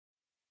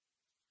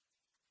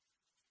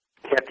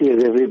Kathy,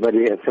 as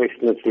everybody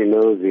affectionately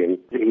knows him,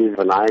 is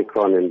an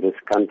icon in this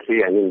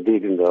country and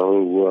indeed in the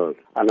whole world.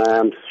 And I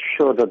am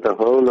sure that the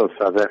whole of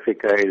South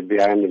Africa is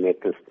behind him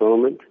at this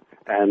moment.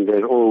 And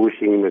they're all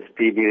wishing him a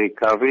speedy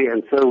recovery,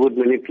 and so would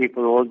many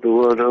people all the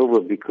world over,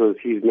 because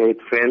he's made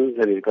friends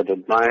and he's got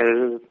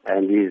admirers,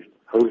 and he's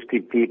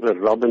hosted people at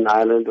Robben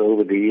Island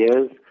over the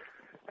years,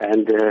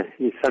 and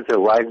he's such a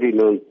widely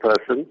known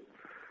person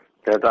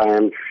that I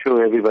am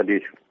sure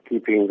everybody's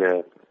keeping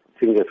their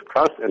fingers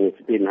crossed, and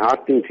it's been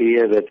heartening to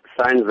hear that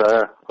signs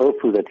are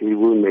hopeful that he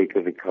will make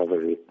a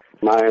recovery.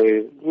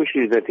 My wish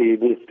is that he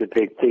needs to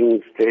take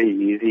things very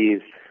easy.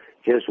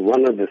 He's just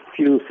one of the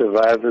few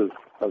survivors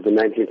of the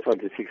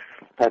 1946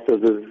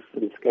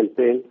 pacifist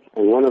campaign,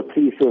 and one of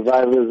 3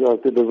 survivors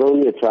of the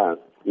Livonia trial.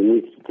 He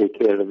needs to take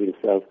care of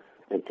himself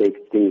and take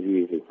things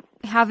easy.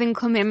 Having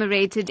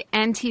commemorated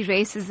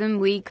Anti-Racism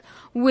Week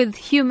with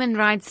Human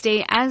Rights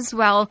Day as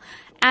well,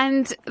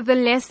 and the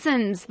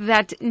lessons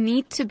that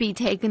need to be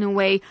taken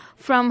away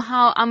from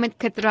how Ahmed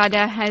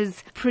Kathrada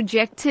has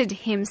projected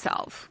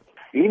himself.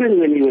 Even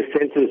when he was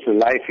sentenced to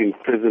life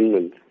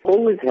imprisonment,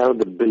 always held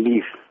the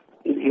belief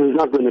he was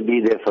not going to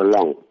be there for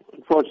long.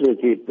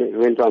 Unfortunately, it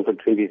went on for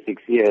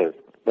 26 years.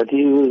 But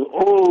he was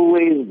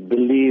always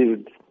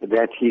believed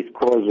that his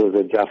cause was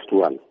a just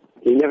one.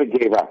 He never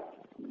gave up.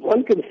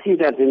 One can see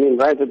that in him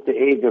right at the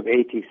age of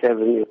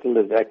 87, he's still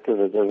as active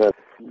as ever.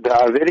 There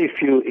are very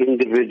few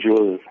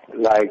individuals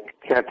like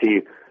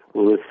Kathy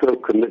who were so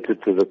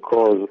committed to the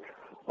cause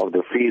of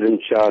the Freedom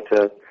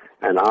Charter,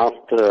 and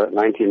after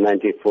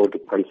 1994 to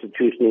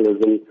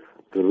constitutionalism,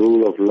 the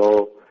rule of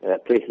law,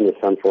 placing the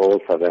sun for all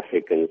South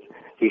Africans.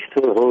 He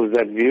still holds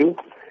that view.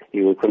 He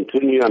will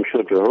continue, I'm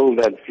sure, to hold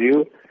that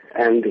view.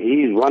 And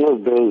he's one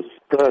of those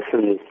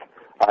persons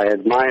I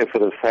admire for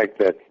the fact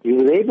that he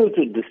was able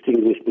to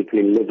distinguish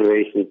between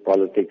liberation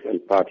politics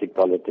and party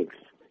politics.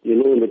 You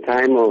know, in the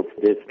time of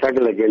the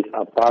struggle against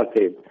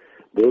apartheid,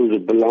 those who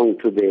belonged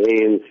to the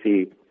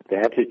ANC, the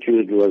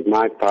attitude was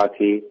my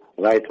party,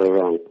 right or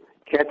wrong.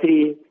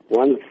 Kathy,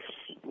 once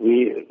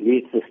we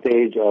reached the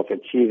stage of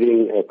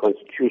achieving a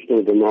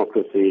constitutional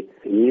democracy,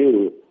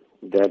 knew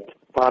that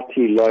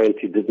party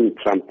loyalty didn't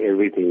trump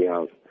everything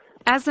else.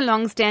 As a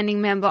long-standing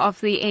member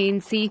of the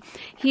ANC,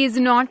 he has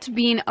not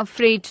been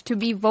afraid to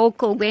be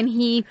vocal when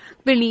he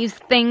believes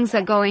things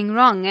are going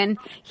wrong. And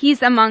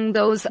he's among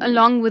those,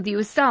 along with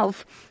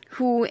yourself,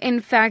 who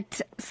in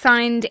fact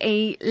signed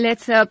a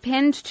letter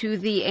penned to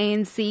the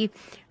ANC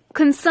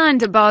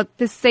concerned about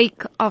the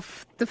sake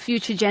of the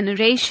future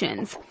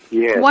generations.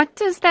 Yes. What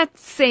does that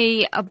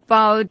say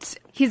about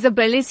his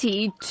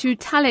ability to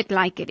tell it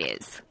like it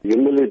is?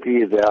 Humility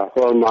is a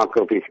hallmark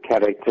of his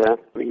character.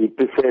 He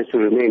prefers to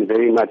remain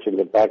very much in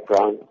the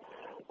background.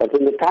 But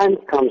when the time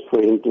comes for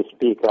him to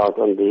speak out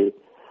on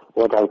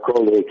what I'll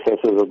call the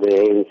excesses of the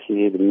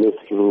ANC, the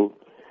misrule,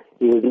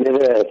 he was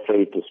never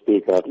afraid to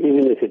speak out,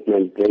 even if it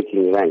meant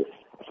breaking ranks.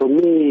 For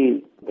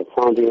me, the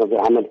founding of the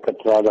Ahmed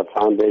Kathrada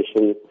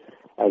Foundation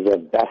as a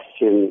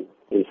bastion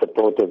in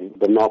support of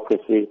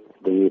democracy,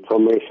 the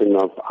formation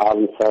of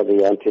ANSA,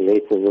 the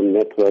Anti-Racism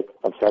Network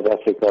of South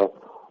Africa,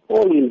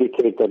 all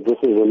indicate that this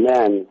is a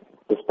man,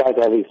 despite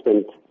having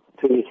spent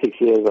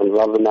 26 years on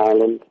Robben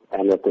Island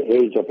and at the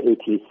age of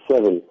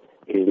 87,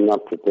 is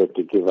not prepared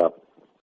to give up.